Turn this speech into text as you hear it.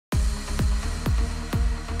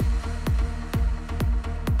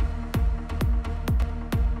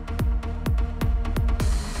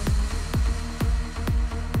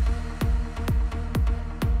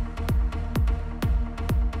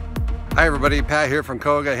Hi everybody, Pat here from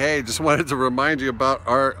KOGA. Hey, just wanted to remind you about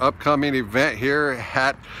our upcoming event here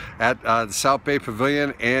at the South Bay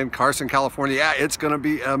Pavilion in Carson, California. Yeah, it's going to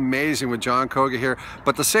be amazing with John KOGA here.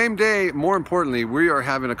 But the same day, more importantly, we are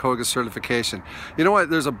having a KOGA certification. You know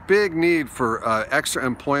what? There's a big need for extra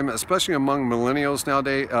employment, especially among millennials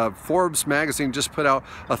nowadays. Forbes magazine just put out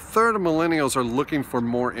a third of millennials are looking for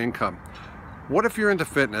more income. What if you're into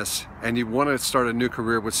fitness and you want to start a new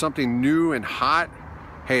career with something new and hot?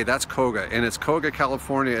 Hey, that's KOGA, and it's KOGA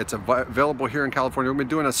California. It's available here in California. We've been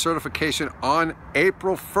doing a certification on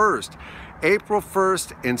April 1st. April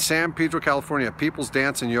 1st in San Pedro, California, People's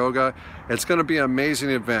Dance and Yoga. It's going to be an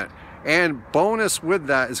amazing event. And bonus with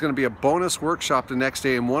that is going to be a bonus workshop the next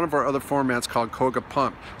day in one of our other formats called KOGA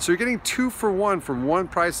Pump. So you're getting 2 for 1 for one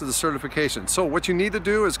price of the certification. So what you need to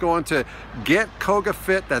do is go on to Get KOGA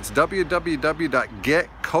Fit. That's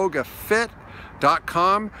www.getkogafit.com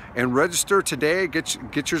and register today.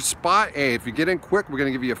 Get your spot. Hey, if you get in quick, we're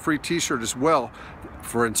going to give you a free t-shirt as well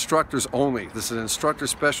for instructors only. This is an instructor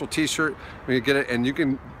special t-shirt. When you get it, and you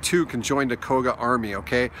can join the KOGA army.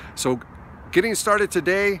 Okay, so getting started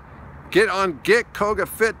today. Get on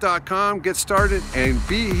getkogafit.com, get started, and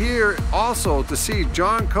be here also to see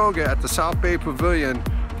John KOGA at the South Bay Pavilion,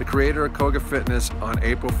 the creator of KOGA Fitness, on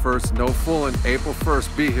April 1st. No fooling, April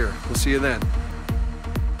 1st. Be here. We'll see you then.